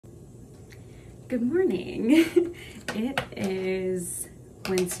Good morning. It is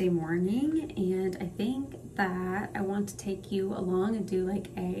Wednesday morning and I think that I want to take you along and do like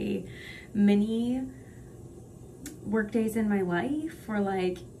a mini work days in my life, or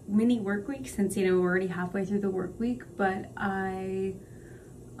like mini work week, since we're already halfway through the work week. But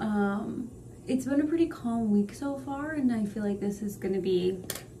it's been a pretty calm week so far and I feel like this is going to be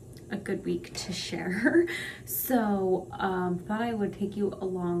a good week to share. So thought I would take you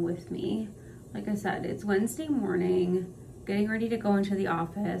along with me. Like I said, it's Wednesday morning, getting ready to go into the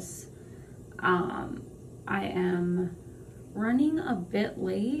office. I am running a bit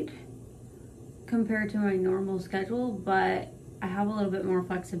late compared to my normal schedule, but I have a little bit more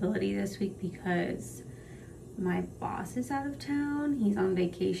flexibility this week because my boss is out of town. He's on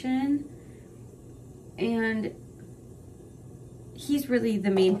vacation and he's really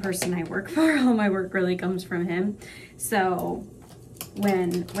the main person I work for. All my work really comes from him. So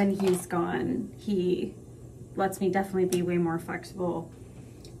when he's gone, he lets me definitely be way more flexible,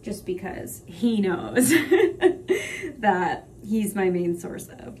 just because he knows that he's my main source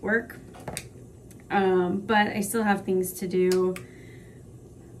of work. But I still have things to do.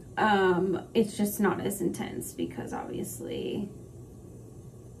 It's just not as intense because obviously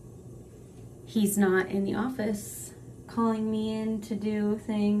he's not in the office calling me in to do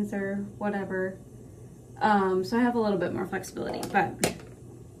things or whatever. So I have a little bit more flexibility, but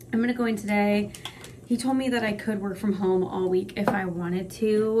I'm gonna go in today. He told me that I could work from home all week if I wanted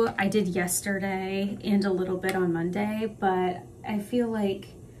to. I did yesterday and a little bit on Monday, but I feel like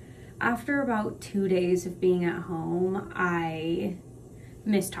after about 2 days of being at home, I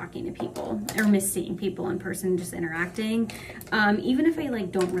miss talking to people or miss seeing people in person, just interacting. Even if I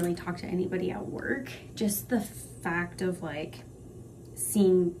don't really talk to anybody at work, just the fact of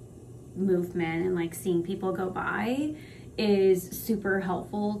seeing movement and seeing people go by is super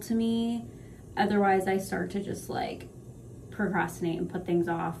helpful to me. Otherwise I start to just procrastinate and put things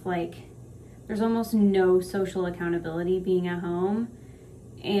off. There's almost no social accountability being at home.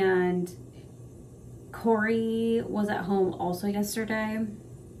 And Corey was at home also yesterday,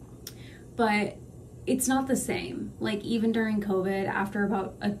 but it's not the same. Even during COVID, after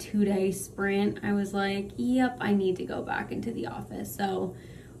about a 2-day sprint, I was like, yep, I need to go back into the office. So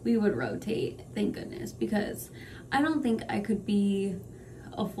we would rotate, thank goodness, because I don't think I could be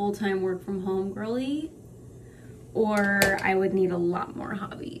a full-time work from home girly, or I would need a lot more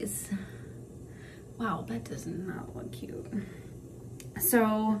hobbies. Wow, that does not look cute.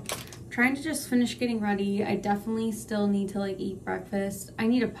 So trying to just finish getting ready. I definitely still need to eat breakfast. I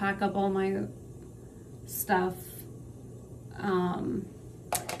need to pack up all my stuff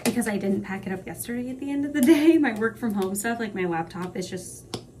because I didn't pack it up yesterday at the end of the day. My work from home stuff, my laptop is just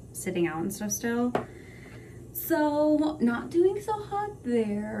sitting out and stuff still. So not doing so hot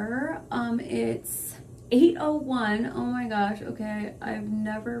there. It's 8:01. Oh my gosh. Okay, I've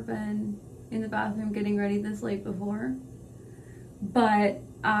never been in the bathroom getting ready this late before, but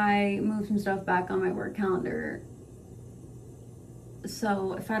I moved some stuff back on my work calendar.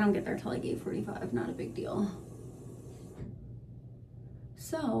 So if I don't get there till 8:45, not a big deal.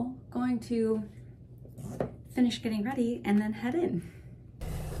 So going to finish getting ready and then head in.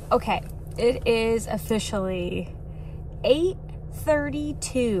 Okay, it is officially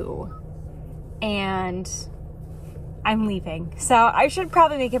 8:32 and I'm leaving. So I should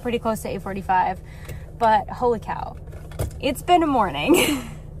probably make it pretty close to 8:45, but holy cow, it's been a morning.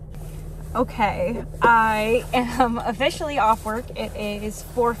 Okay, I am officially off work. It is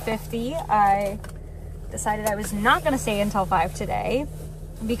 4:50. I decided I was not gonna stay until 5 today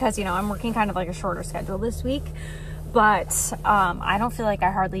because, I'm working kind of a shorter schedule this week. But I don't feel like I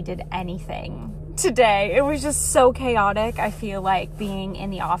hardly did anything today. It was just so chaotic. I feel like being in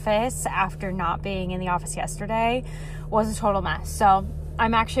the office after not being in the office yesterday was a total mess. So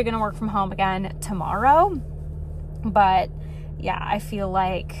I'm actually going to work from home again tomorrow. But yeah, I feel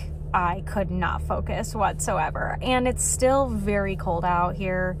like I could not focus whatsoever. And it's still very cold out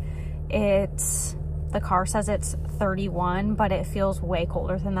here. The car says it's 31, but it feels way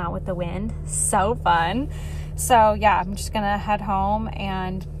colder than that with the wind. So fun. So yeah, I'm just gonna head home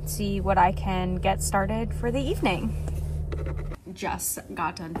and see what I can get started for the evening. Just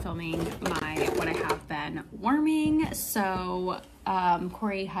got done filming what I have been warming. So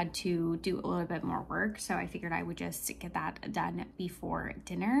Corey had to do a little bit more work, so I figured I would just get that done before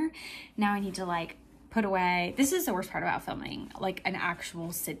dinner. Now I need to put away. This is the worst part about filming an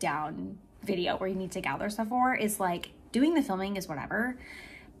actual sit down video where you need to gather stuff for, is doing the filming is whatever.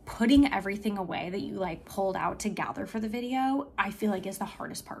 Putting everything away that you pulled out to gather for the video, I feel is the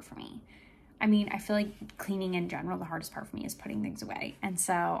hardest part for me. I mean, I feel like cleaning in general, the hardest part for me is putting things away. And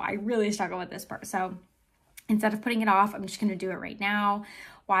so I really struggle with this part. So instead of putting it off, I'm just going to do it right now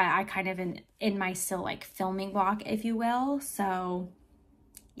while I kind of in my still like filming block, if you will. So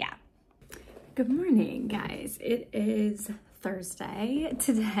yeah. Good morning, guys. It is Thursday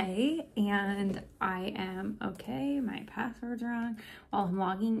today and I am okay. My password's wrong while I'm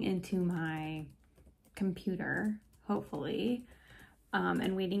logging into my computer, hopefully,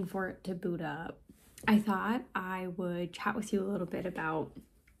 and waiting for it to boot up. I thought I would chat with you a little bit about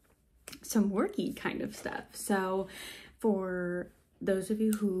some worky kind of stuff. So for those of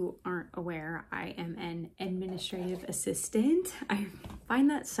you who aren't aware, I am an administrative assistant. I find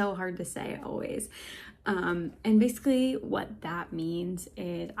that so hard to say always. And basically what that means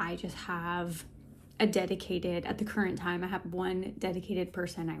is I just have a dedicated, at the current time, I have one dedicated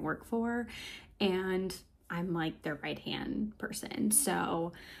person I work for, and I'm like their right-hand person.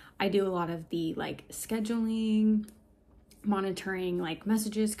 So I do a lot of the like scheduling, monitoring like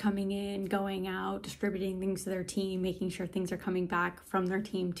messages coming in, going out, distributing things to their team, making sure things are coming back from their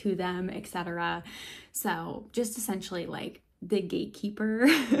team to them, etc. So just essentially like the gatekeeper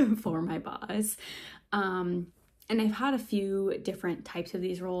for my boss. And I've had a few different types of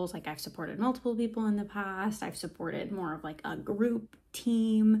these roles. Like I've supported multiple people in the past. I've supported more of like a group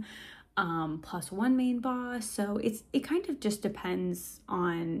team, plus one main boss. So it kind of just depends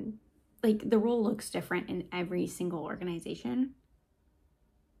on, like, the role looks different in every single organization.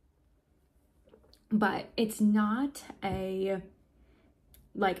 But it's not a,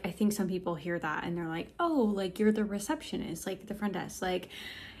 like, I think some people hear that and they're like, oh, like you're the receptionist, like the front desk. Like,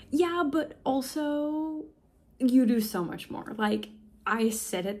 yeah, but also you do so much more. Like I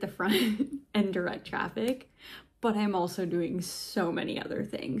sit at the front and direct traffic, but I'm also doing so many other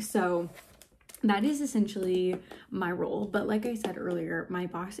things. So that is essentially my role. But like I said earlier, my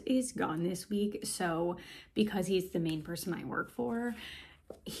boss is gone this week. So because he's the main person I work for,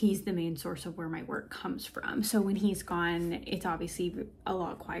 he's the main source of where my work comes from. So when he's gone, it's obviously a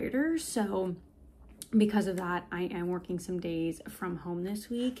lot quieter. So because of that, I am working some days from home this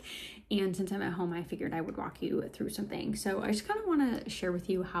week. And since I'm at home, I figured I would walk you through some things. So I just kind of want to share with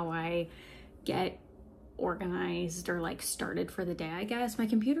you how I get organized or like started for the day, I guess. My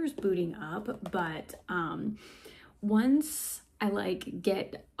computer's booting up, but once I like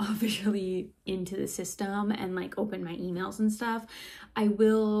get officially into the system and like open my emails and stuff, I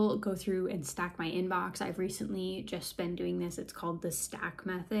will go through and stack my inbox. I've recently just been doing this. It's called the stack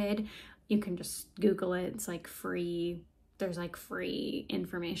method. You can just Google it. It's like free. There's like free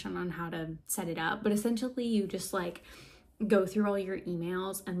information on how to set it up. But essentially you just like go through all your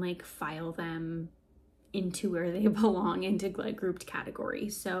emails and like file them into where they belong, into like grouped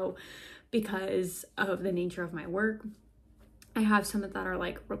categories. So because of the nature of my work, I have some that are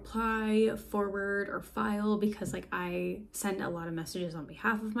like reply, forward, or file, because like I send a lot of messages on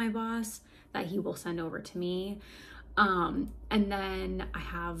behalf of my boss that he will send over to me. And then I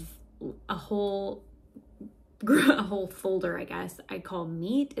have a whole folder, I guess, I call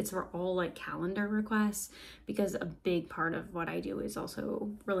Meet. It's for all like calendar requests, because a big part of what I do is also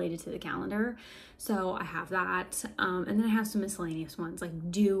related to the calendar. So I have that. And then I have some miscellaneous ones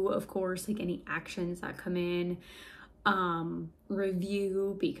like do, of course, like any actions that come in,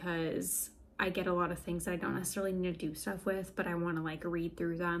 review, because I get a lot of things that I don't necessarily need to do stuff with, but I want to like read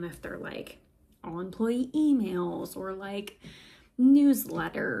through them if they're like all employee emails or like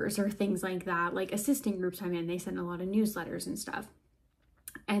newsletters or things like that. Like assisting groups I'm in, they send a lot of newsletters and stuff.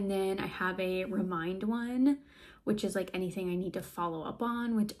 And then I have a remind one, which is like anything I need to follow up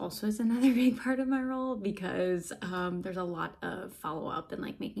on, which also is another big part of my role, because there's a lot of follow up and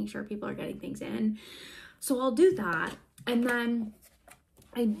like making sure people are getting things in. So I'll do that. And then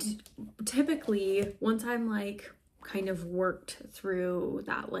typically, once I'm like kind of worked through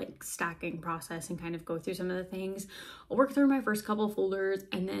that like stacking process and kind of go through some of the things, I'll work through my first couple folders,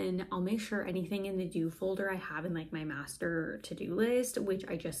 and then I'll make sure anything in the do folder I have in like my master to-do list, which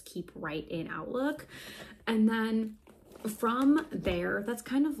I just keep right in Outlook. And then from there, that's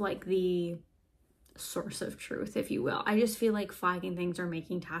kind of like the source of truth, if you will. I just feel like flagging things or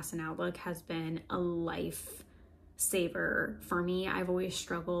making tasks in Outlook has been a life saver for me. I've always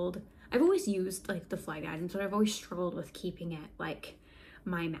struggled. I've always used like the flag items, but I've always struggled with keeping it like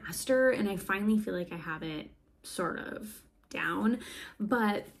my master, and I finally feel like I have it sort of down.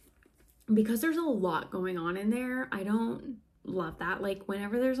 But because there's a lot going on in there, I don't love that. Like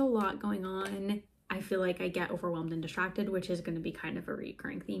whenever there's a lot going on, I feel like I get overwhelmed and distracted, which is going to be kind of a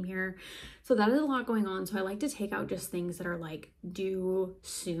recurring theme here. So that is a lot going on. So I like to take out just things that are like due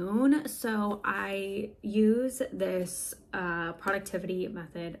soon. So I use this productivity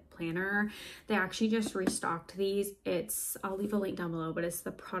method planner. They actually just restocked these. I'll leave a link down below, but it's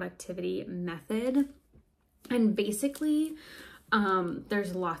the productivity method. And basically,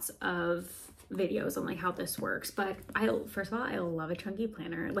 there's lots of videos on like how this works, but first of all, I love a chunky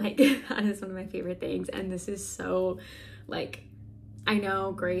planner. Like that is one of my favorite things. And this is so like, I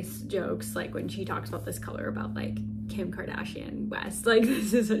know Grace jokes like when she talks about this color about like Kim Kardashian West, like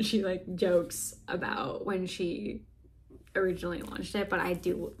this is what she like jokes about when she originally launched it, but I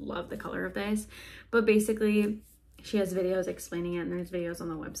do love the color of this. But basically she has videos explaining it, and there's videos on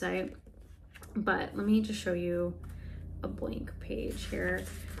the website, but let me just show you a blank page here.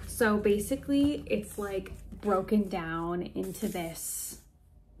 So basically it's like broken down into this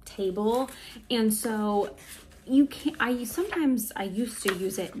table. And so you can, I used to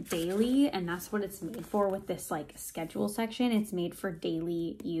use it daily, and that's what it's made for with this like schedule section. It's made for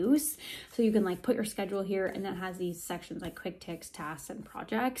daily use. So you can like put your schedule here, and that has these sections like quick ticks, tasks, and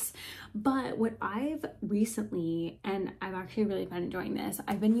projects. But what I've recently, and I've actually really been enjoying this,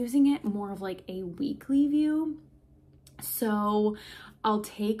 I've been using it more of like a weekly view. So I'll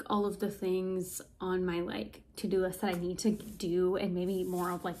take all of the things on my like to-do list that I need to do, and maybe more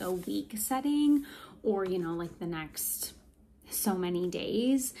of like a week setting, or you know, like the next so many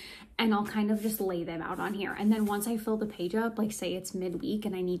days, and I'll kind of just lay them out on here. And then once I fill the page up, like say it's midweek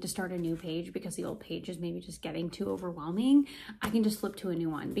and I need to start a new page because the old page is maybe just getting too overwhelming, I can just flip to a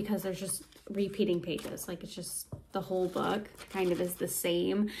new one because there's just repeating pages. Like it's just the whole book kind of is the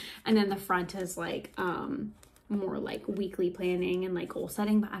same. And then the front is like more like weekly planning and like goal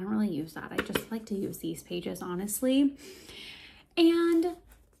setting, but I don't really use that. I just like to use these pages, honestly. And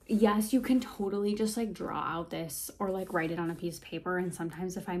yes, you can totally just like draw out this or like write it on a piece of paper. And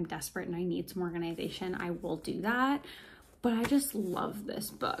sometimes if I'm desperate and I need some organization, I will do that. But I just love this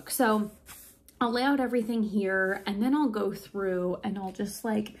book. So I'll lay out everything here, and then I'll go through and I'll just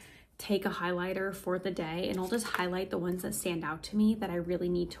like take a highlighter for the day, and I'll just highlight the ones that stand out to me that I really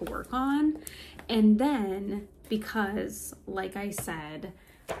need to work on. And then, because like I said,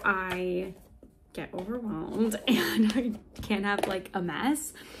 I get overwhelmed and I can't have like a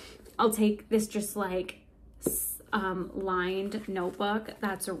mess, I'll take this just like lined notebook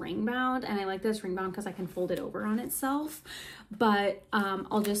that's a ring bound, and I like this ring bound because I can fold it over on itself. But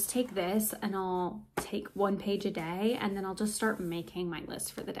I'll just take this and I'll take one page a day, and then I'll just start making my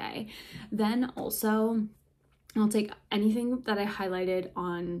list for the day. Then also I'll take anything that I highlighted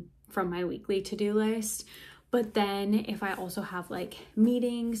on from my weekly to-do list. But then if I also have like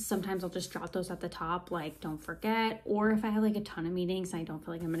meetings, sometimes I'll just jot those at the top, like don't forget. Or if I have like a ton of meetings and I don't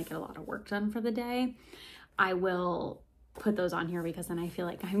feel like I'm gonna get a lot of work done for the day, I will put those on here, because then I feel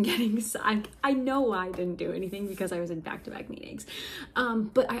like I'm getting, I know I didn't do anything because I was in back-to-back meetings.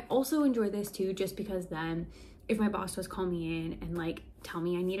 But I also enjoy this too, just because then if my boss does call me in and like tell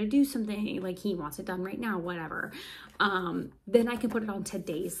me I need to do something, like he wants it done right now, whatever, then I can put it on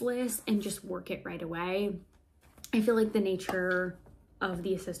today's list and just work it right away. I feel like the nature of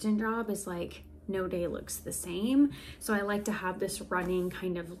the assistant job is like no day looks the same. So I like to have this running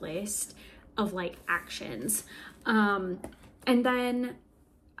kind of list of like actions. And then,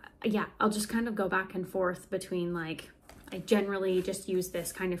 yeah, I'll just kind of go back and forth between like, I generally just use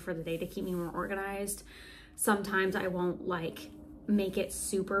this kind of for the day to keep me more organized. Sometimes I won't like make it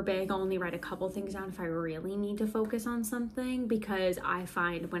super big. I'll only write a couple things down if I really need to focus on something, because I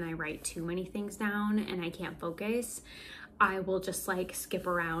find when I write too many things down and I can't focus, I will just like skip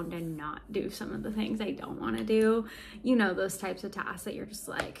around and not do some of the things I don't want to do. You know, those types of tasks that you're just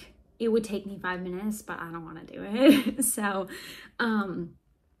like, it would take me 5 minutes, but I don't want to do it. So,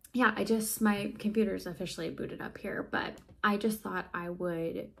 yeah, my computer's officially booted up here, but I just thought I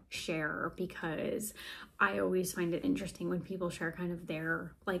would share, because I always find it interesting when people share kind of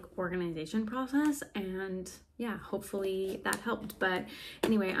their like organization process, and yeah, hopefully that helped. But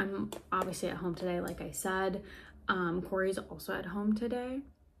anyway, I'm obviously at home today, like I said. Corey's also at home today.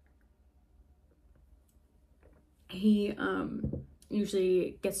 He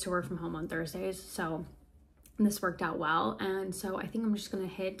usually gets to work from home on Thursdays, so this worked out well. And so I think I'm just gonna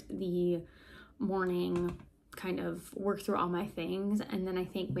hit the morning, kind of work through all my things, and then I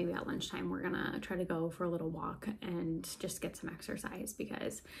think maybe at lunchtime we're gonna try to go for a little walk and just get some exercise,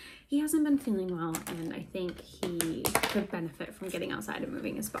 because he hasn't been feeling well and I think he could benefit from getting outside and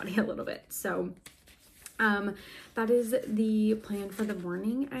moving his body a little bit. So that is the plan for the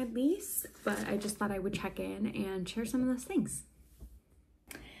morning, at least, but I just thought I would check in and share some of those things.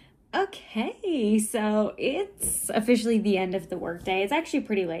 Okay, so it's officially the end of the workday. It's actually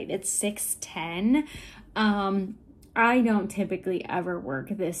pretty late. It's 6:10. I don't typically ever work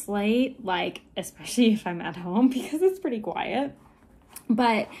this late, like especially if I'm at home because it's pretty quiet.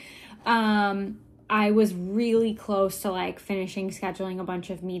 But I was really close to like finishing scheduling a bunch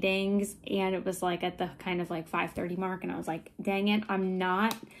of meetings, and it was like at the kind of like 5:30 mark, and I was like, dang it, I'm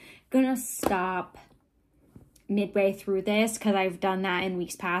not gonna stop midway through this because I've done that in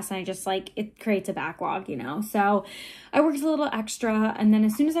weeks past, and I just like, it creates a backlog, you know. So I worked a little extra, and then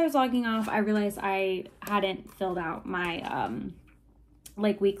as soon as I was logging off, I realized I hadn't filled out my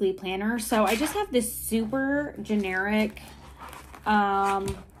like weekly planner. So I just have this super generic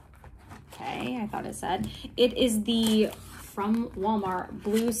okay, I thought it said it is the from Walmart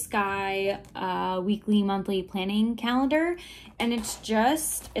Blue Sky weekly monthly planning calendar, and it's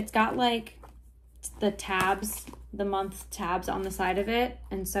got like the tabs, the month tabs on the side of it,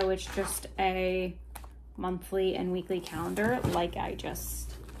 and so it's just a monthly and weekly calendar like I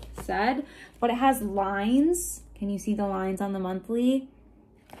just said, but it has lines. Can you see the lines on the monthly?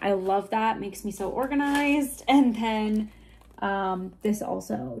 I love that, makes me so organized. And then this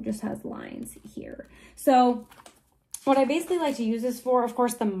also just has lines here. So what I basically like to use this for, of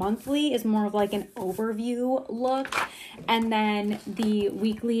course, the monthly is more of like an overview look. And then the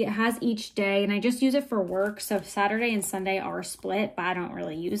weekly, it has each day, and I just use it for work. So Saturday and Sunday are split, but I don't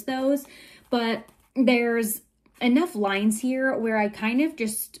really use those. But there's enough lines here where I kind of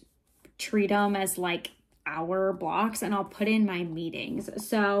just treat them as like hour blocks, and I'll put in my meetings.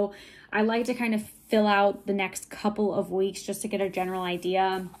 So I like to kind of fill out the next couple of weeks just to get a general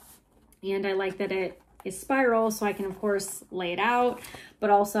idea. And I like that it is spiral, so I can of course lay it out, but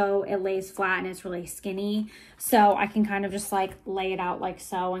also it lays flat and it's really skinny, so I can kind of just like lay it out like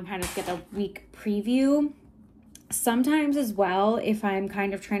so and kind of get a week preview. Sometimes as well, if I'm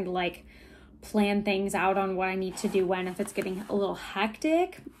kind of trying to like plan things out on what I need to do when, if it's getting a little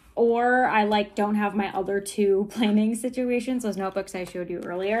hectic, or I like don't have my other two planning situations, those notebooks I showed you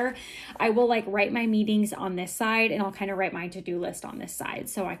earlier, I will like write my meetings on this side, and I'll kind of write my to-do list on this side,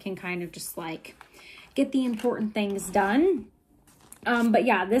 so I can kind of just like get the important things done. But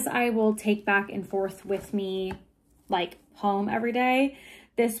yeah, this I will take back and forth with me like home every day.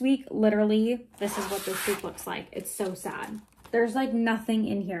 This week, literally, this is what this week looks like. It's so sad. There's like nothing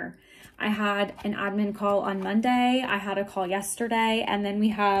in here. I had an admin call on Monday. I had a call yesterday, and then we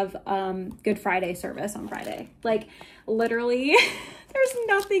have Good Friday service on Friday. Like literally, there's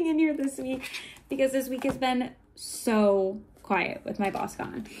nothing in here this week because this week has been so quiet with my boss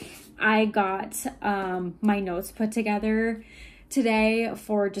gone. I got my notes put together today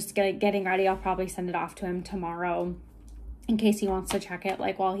for just getting ready. I'll probably send it off to him tomorrow in case he wants to check it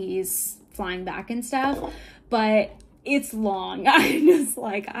like while he's flying back and stuff. But it's long. I'm just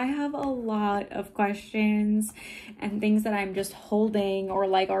like, I have a lot of questions and things that I'm just holding or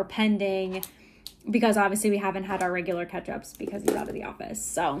like are pending because obviously we haven't had our regular catch-ups because he's out of the office.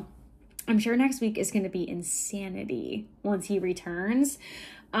 So I'm sure next week is going to be insanity once he returns.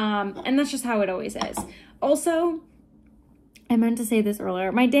 And that's just how it always is. Also, I meant to say this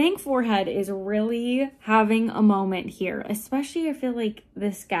earlier, my dang forehead is really having a moment here, especially I feel like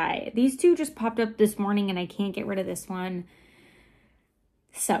this guy. These two just popped up this morning and I can't get rid of this one.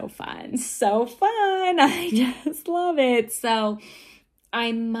 So fun. So fun. I just love it. So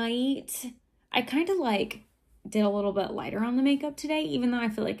I kind of like did a little bit lighter on the makeup today, even though I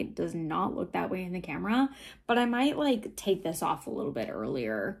feel like it does not look that way in the camera, but I might like take this off a little bit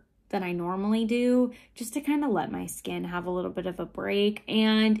earlier than I normally do, just to kind of let my skin have a little bit of a break.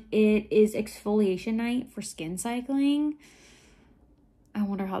 And it is exfoliation night for skin cycling. I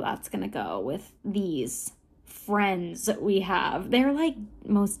wonder how that's gonna go with these friends we have. They're like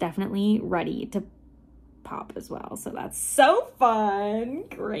most definitely ready to pop as well, so that's so fun.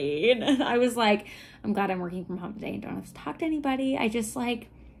 Great. I was like, I'm glad I'm working from home today and don't have to talk to anybody. I just like,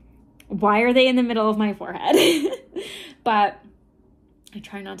 why are they in the middle of my forehead? But I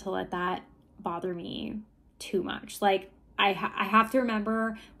try not to let that bother me too much. Like I have to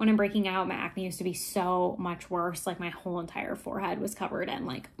remember when I'm breaking out, my acne used to be so much worse. Like my whole entire forehead was covered, and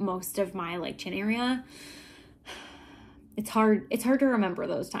like most of my like chin area. It's hard to remember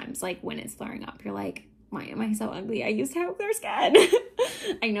those times, like when it's flaring up. You're like, why am I so ugly? I used to have clear skin.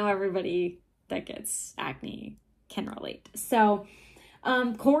 I know everybody that gets acne can relate. So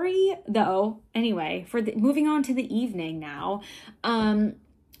Corey, though, anyway, moving on to the evening now,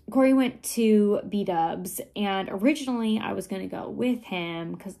 Corey went to B-Dubs, and originally I was going to go with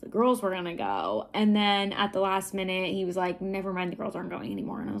him because the girls were going to go. And then at the last minute, he was like, never mind, the girls aren't going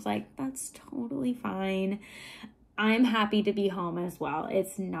anymore. And I was like, that's totally fine. I'm happy to be home as well.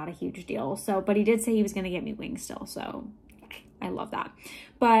 It's not a huge deal. So, but he did say he was going to get me wings still. So I love that.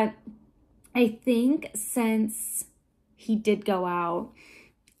 But I think since he did go out,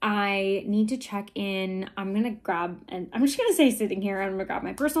 I need to check in. I'm going to grab, and I'm just going to say sitting here, I'm going to grab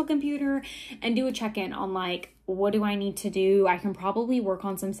my personal computer and do a check-in on like, what do I need to do? I can probably work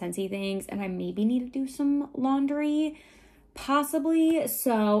on some Scentsy things, and I maybe need to do some laundry, possibly.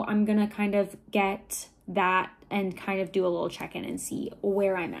 So I'm going to kind of get that and kind of do a little check-in and see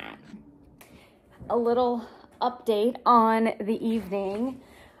where I'm at. A little update on the evening.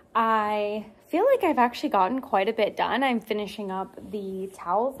 I feel like I've actually gotten quite a bit done. I'm finishing up the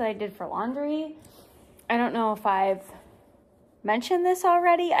towels that I did for laundry. I don't know if I've mentioned this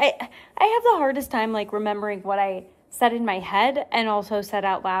already. I have the hardest time like remembering what I said in my head and also said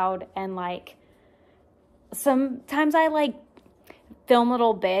out loud, and like sometimes I like film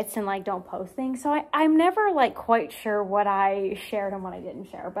little bits and like don't post things, so I'm never like quite sure what I shared and what I didn't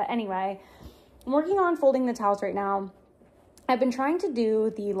share. But anyway, I'm working on folding the towels right now. I've been trying to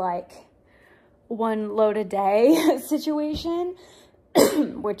do the like one load a day situation,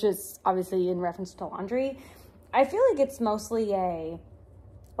 which is obviously in reference to laundry. I feel like it's mostly a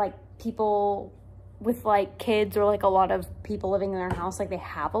like people with like kids or like a lot of people living in their house, like they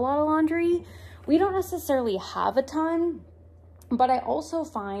have a lot of laundry. We don't necessarily have a ton, but I also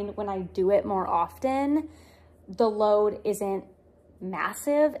find when I do it more often, the load isn't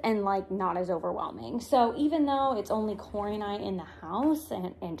massive and like not as overwhelming. So even though it's only Corey and I in the house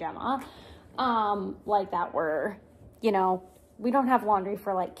and Gemma, like that we're, you know, we don't have laundry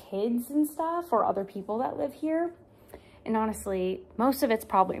for like kids and stuff or other people that live here. And honestly, most of it's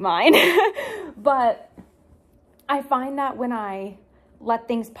probably mine. But I find that when I let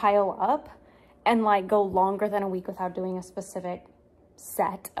things pile up and like go longer than a week without doing a specific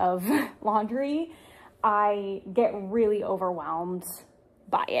set of laundry, I get really overwhelmed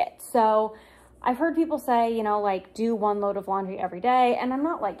by it. So I've heard people say, you know, like do one load of laundry every day, and I'm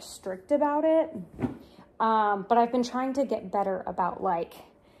not like strict about it. But I've been trying to get better about like,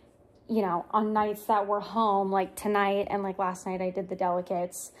 you know, on nights that we're home, like tonight and like last night I did the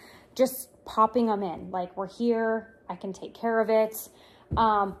delicates, just popping them in. Like we're here, I can take care of it.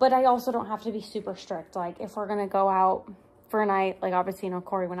 But I also don't have to be super strict. Like if we're going to go out for a night, like obviously, you know,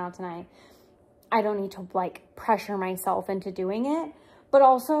 Corey went out tonight, I don't need to like pressure myself into doing it. But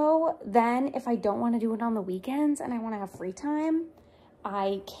also then if I don't want to do it on the weekends and I want to have free time,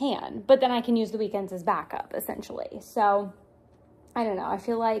 I can, but then I can use the weekends as backup essentially. So I don't know. I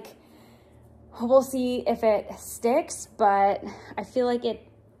feel like we'll see if it sticks, but I feel like it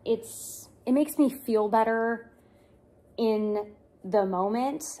makes me feel better in the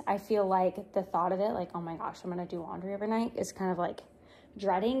moment. I feel like the thought of it, like, oh my gosh, I'm going to do laundry every night, is kind of like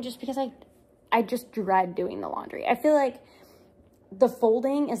dreading, just because I just dread doing the laundry. I feel like the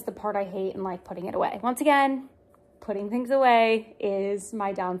folding is the part I hate, and like putting it away. Once again, putting things away is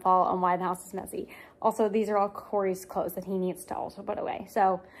my downfall on why the house is messy. Also, these are all Corey's clothes that he needs to also put away.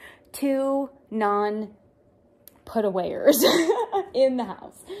 So 2 non-put-awayers in the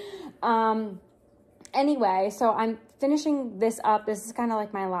house. Anyway, so I'm finishing this up. This is kind of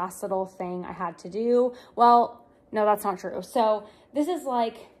like my last little thing I had to do. Well, no, that's not true. So this is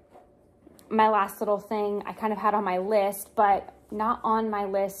like my last little thing I kind of had on my list, but not on my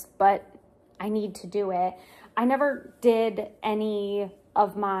list, but I need to do it. I never did any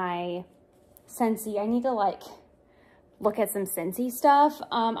of my Scentsy. I need to like look at some Scentsy stuff.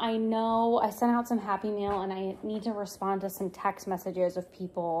 I know I sent out some Happy Mail, and I need to respond to some text messages of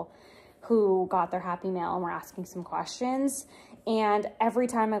people who got their Happy Mail and were asking some questions. And every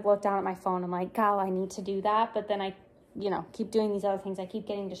time I look down at my phone, I'm like, God, I need to do that. But then I, you know, keep doing these other things. I keep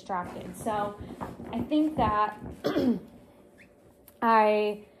getting distracted. So I think that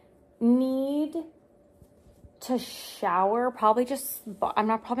I need to shower, probably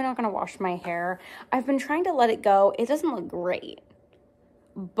I'm probably not going to wash my hair. I've been trying to let it go. It doesn't look great,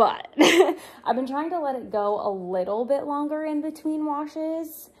 but I've been trying to let it go a little bit longer in between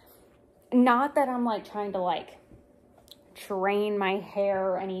washes. Not that I'm like trying to like train my hair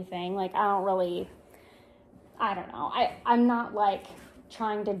or anything. Like I don't know. I'm not like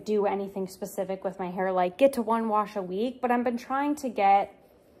trying to do anything specific with my hair, like get to 1 wash a week, but I've been trying to get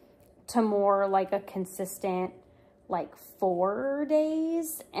to more like a consistent like 4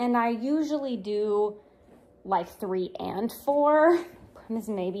 days, and I usually do like 3 and 4. This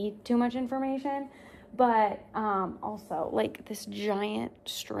may be too much information, but also like this giant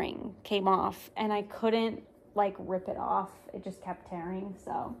string came off and I couldn't like rip it off. It just kept tearing,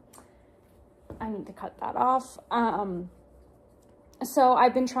 so I need to cut that off. So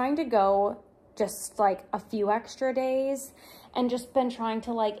I've been trying to go just like a few extra days, and just been trying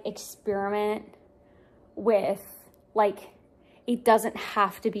to like experiment with like, it doesn't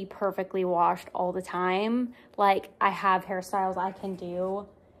have to be perfectly washed all the time. Like, I have hairstyles I can do,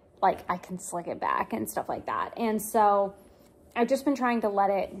 like I can slick it back and stuff like that. And so I've just been trying to let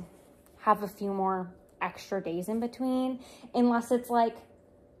it have a few more extra days in between, unless it's like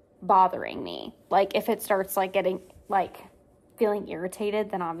bothering me. Like if it starts like getting like feeling irritated,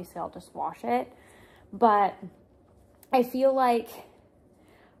 then obviously I'll just wash it. But I feel like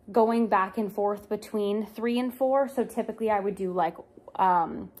going back and forth between 3 and 4. So typically I would do like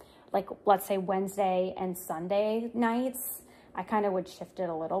let's say Wednesday and Sunday nights. I kind of would shift it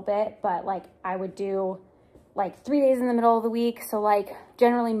a little bit, but like I would do like 3 days in the middle of the week. So like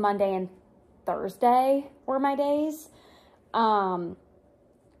generally Monday and Thursday were my days.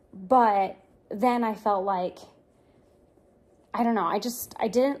 But then I felt like, I don't know, I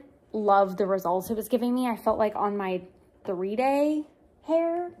didn't love the results it was giving me. I felt like on my 3-day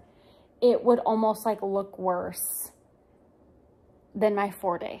hair, it would almost like look worse than my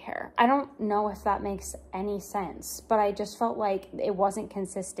 4-day hair. I don't know if that makes any sense, but I just felt like it wasn't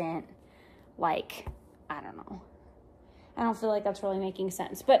consistent. Like, I don't know. I don't feel like that's really making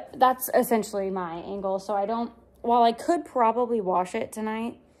sense, but that's essentially my angle. So while I could probably wash it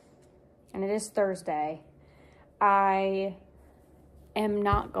tonight, and it is Thursday, I am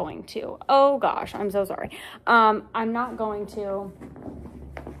not going to. Oh gosh, I'm so sorry. I'm not going to.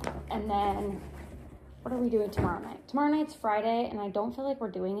 And then what are we doing tomorrow night? Tomorrow night's Friday, and I don't feel like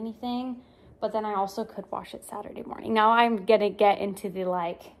we're doing anything, but then I also could wash it Saturday morning. Now I'm gonna get into the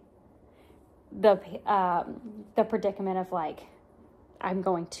like the predicament of like, I'm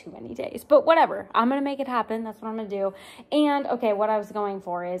going too many days, but whatever, I'm gonna make it happen. That's what I'm gonna do. And okay, what I was going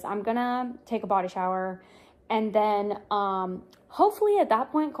for is I'm gonna take a body shower, and then hopefully at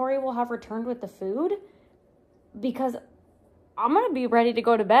that point Corey will have returned with the food, because I'm gonna be ready to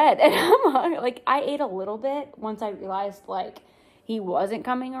go to bed. And I'm like, I ate a little bit once I realized like he wasn't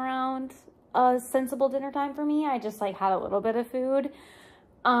coming around a sensible dinner time for me. I just like had a little bit of food,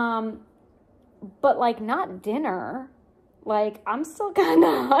 but like not dinner. Like I'm still kind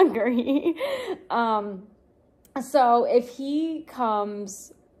of hungry. So if he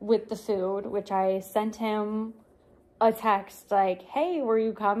comes with the food, which I sent him a text like, hey, were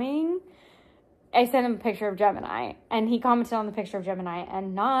you coming? I sent him a picture of Gemini, and he commented on the picture of Gemini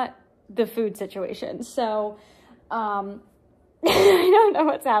and not the food situation. So I don't know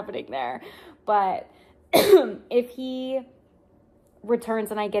what's happening there, but if he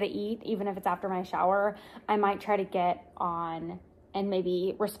returns and I get to eat, even if it's after my shower, I might try to get on and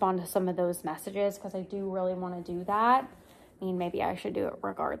maybe respond to some of those messages, because I do really want to do that. I mean, maybe I should do it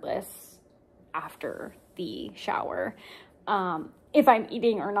regardless after the shower, if I'm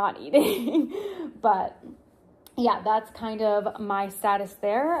eating or not eating. But yeah, that's kind of my status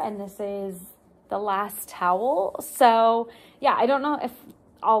there, and this is the last towel. So yeah, I don't know if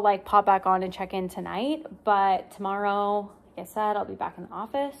I'll like pop back on and check in tonight, but tomorrow, like I said, I'll be back in the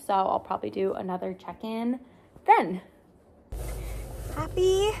office, so I'll probably do another check-in then.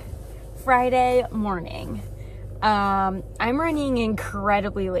 Happy Friday morning. I'm running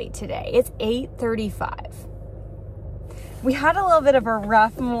incredibly late today. It's 8:35. We had a little bit of a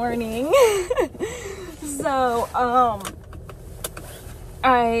rough morning. So,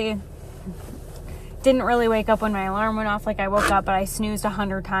 I didn't really wake up when my alarm went off. Like, I woke up, but I snoozed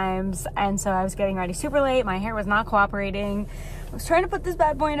 100 times, and so I was getting ready super late. My hair was not cooperating. I was trying to put this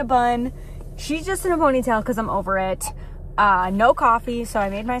bad boy in a bun. She's just in a ponytail because I'm over it. No coffee, so I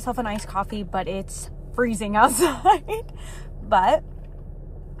made myself an iced coffee, but it's freezing outside. But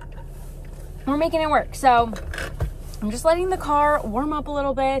we're making it work. So I'm just letting the car warm up a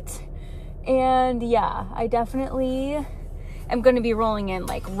little bit. And yeah, I definitely am going to be rolling in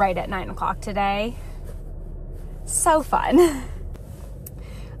like right at 9 o'clock today. So fun.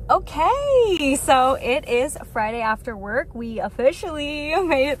 Okay, so it is Friday after work. We officially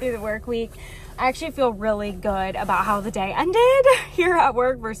made it through the work week. I actually feel really good about how the day ended here at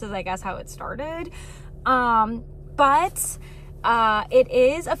work versus I guess how it started. But it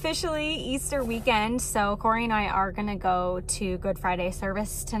is officially Easter weekend, so Corey and I are gonna go to Good Friday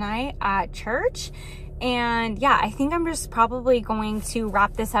service tonight at church. And yeah, I think I'm just probably going to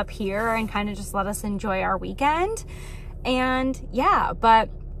wrap this up here and kind of just let us enjoy our weekend. And yeah, but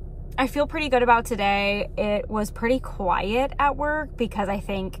I feel pretty good about today. It was pretty quiet at work because I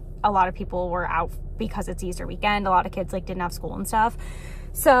think a lot of people were out because it's Easter weekend. A lot of kids like didn't have school and stuff.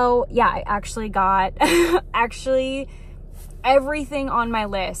 So yeah, I actually got everything on my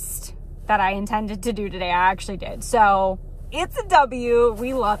list that I intended to do today, I actually did. So it's a W.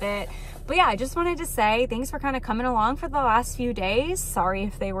 We love it. But yeah, I just wanted to say thanks for kind of coming along for the last few days. Sorry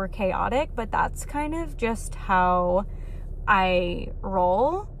if they were chaotic, but that's kind of just how I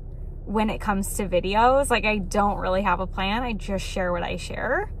roll when it comes to videos. Like, I don't really have a plan. I just share what I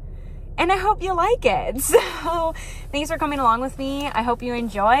share. And I hope you like it. So thanks for coming along with me. I hope you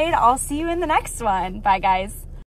enjoyed. I'll see you in the next one. Bye, guys.